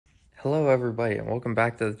Hello everybody and welcome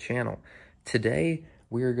back to the channel. Today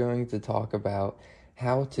we are going to talk about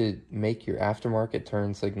how to make your aftermarket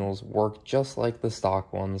turn signals work just like the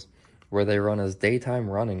stock ones, where they run as daytime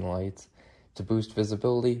running lights to boost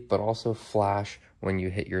visibility but also flash when you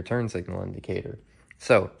hit your turn signal indicator.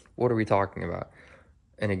 So what are we talking about?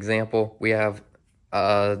 An example, we have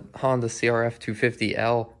a Honda CRF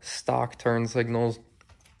 250L stock turn signals.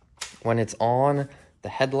 When it's on, the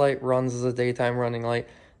headlight runs as a daytime running light.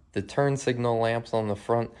 The turn signal lamps on the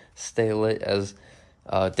front stay lit as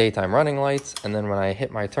daytime running lights, and then when I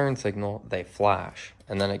hit my turn signal, they flash,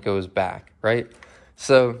 and then it goes back, right?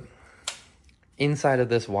 So inside of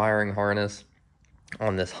this wiring harness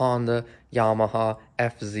on this Honda, Yamaha,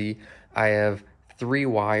 FZ, I have 3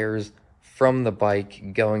 wires from the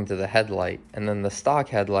bike going to the headlight, and then the stock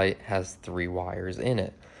headlight has 3 wires in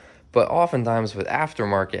it. But oftentimes with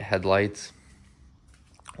aftermarket headlights,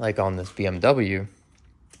 like on this BMW,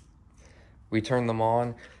 we turn them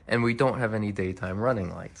on and we don't have any daytime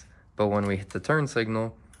running lights. But when we hit the turn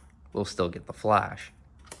signal, we'll still get the flash.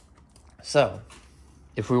 So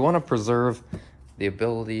if we want to preserve the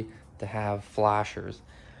ability to have flashers,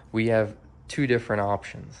 we have 2 different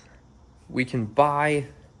options. We can buy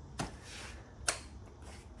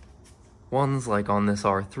ones like on this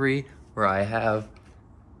R3, where I have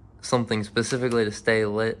something specifically to stay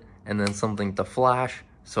lit and then something to flash.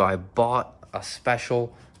 So I bought a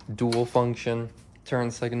special dual function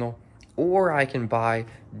turn signal, or I can buy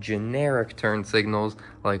generic turn signals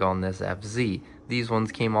like on this FZ. These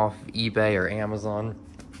ones came off of eBay or Amazon,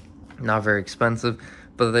 not very expensive,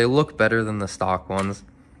 but they look better than the stock ones.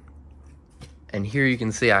 And here you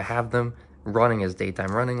can see I have them running as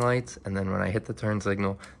daytime running lights, and then when I hit the turn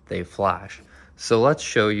signal, they flash. So let's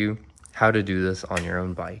show you how to do this on your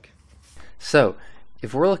own bike. So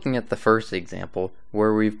if we're looking at the first example,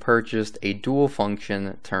 where we've purchased a dual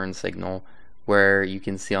function turn signal, where you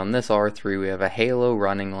can see on this R3 we have a halo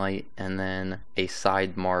running light and then a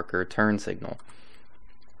side marker turn signal.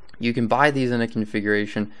 You can buy these in a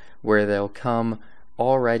configuration where they'll come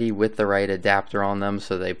already with the right adapter on them,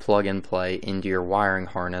 so they plug and play into your wiring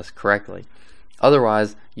harness correctly.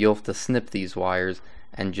 Otherwise, you'll have to snip these wires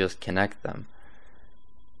and just connect them.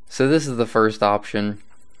 So this is the first option.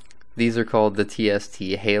 These are called the TST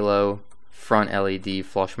Halo front LED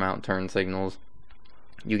flush mount turn signals.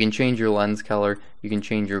 You can change your lens color, you can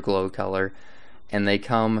change your glow color, and they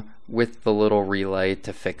come with the little relay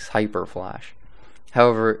to fix hyper flash.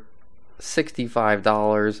 However,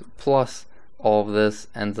 $65 plus all of this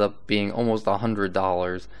ends up being almost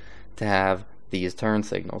 $100 to have these turn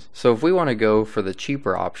signals. So if we want to go for the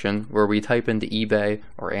cheaper option, where we type into eBay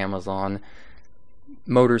or Amazon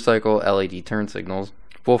motorcycle LED turn signals,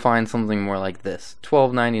 we'll find something more like this,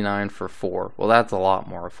 $12.99 for 4. Well, that's a lot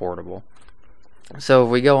more affordable. So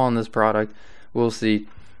if we go on this product, we'll see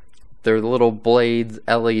they're little blades,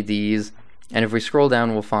 LEDs, and if we scroll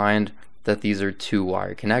down, we'll find that these are 2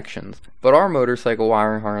 wire connections. But our motorcycle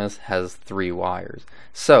wiring harness has 3 wires.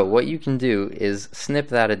 So what you can do is snip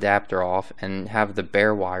that adapter off and have the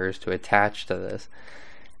bare wires to attach to this.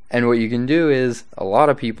 And what you can do is, a lot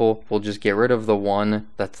of people will just get rid of the one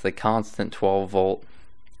that's the constant 12 volt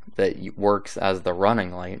that works as the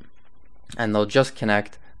running light, and they'll just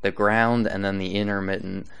connect the ground and then the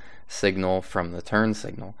intermittent signal from the turn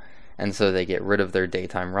signal, and so they get rid of their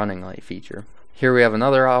daytime running light feature. Here we have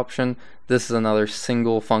another option. This is another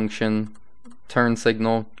single function turn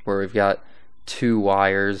signal where we've got 2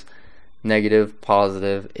 wires, negative,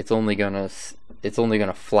 positive. It's only gonna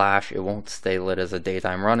flash. It won't stay lit as a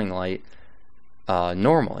daytime running light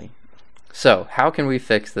normally. So how can we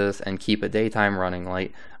fix this and keep a daytime running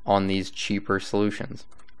light on these cheaper solutions?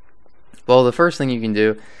 Well, the first thing you can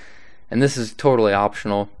do, and this is totally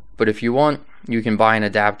optional, but if you want, you can buy an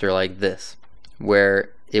adapter like this, where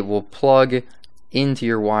it will plug into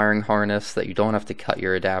your wiring harness so that you don't have to cut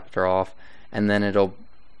your adapter off, and then it'll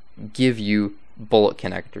give you bullet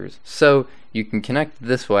connectors. So you can connect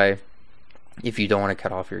this way if you don't want to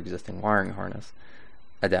cut off your existing wiring harness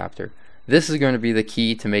adapter. This is going to be the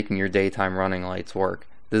key to making your daytime running lights work.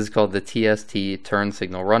 This is called the TST Turn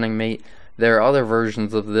Signal Running Mate. There are other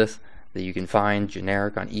versions of this that you can find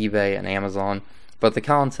generic on eBay and Amazon, but the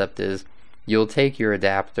concept is you'll take your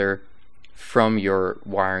adapter from your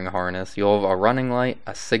wiring harness. You'll have a running light,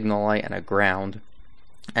 a signal light, and a ground.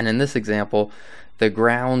 And in this example, the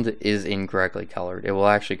ground is incorrectly colored. It will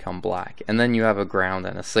actually come black. And then you have a ground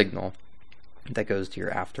and a signal that goes to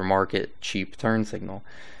your aftermarket cheap turn signal.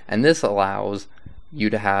 And this allows you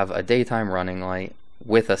to have a daytime running light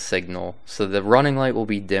with a signal. So the running light will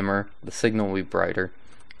be dimmer, the signal will be brighter,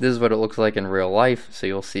 This is what it looks like in real life, so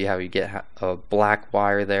you'll see how you get a black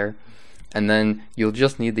wire there. And then you'll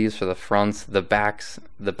just need these for the fronts. The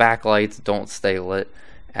backlights don't stay lit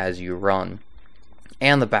as you run.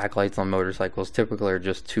 And the backlights on motorcycles typically are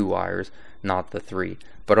just 2 wires, not the 3.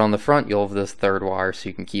 But on the front you'll have this 3rd wire so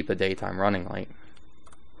you can keep a daytime running light.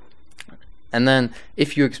 And then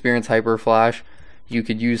if you experience hyperflash, you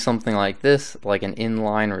could use something like this, like an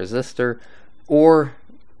inline resistor, or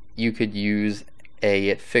you could use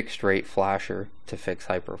a fixed rate flasher to fix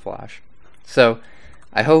hyperflash. So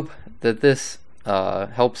I hope that this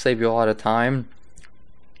helps save you a lot of time.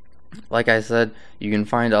 Like I said, you can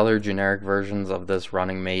find other generic versions of this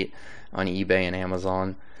running mate on eBay and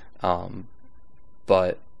Amazon,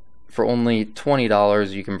 but for only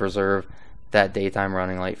 $20 you can preserve that daytime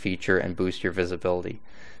running light feature and boost your visibility.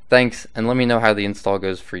 Thanks, and let me know how the install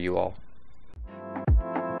goes for you all.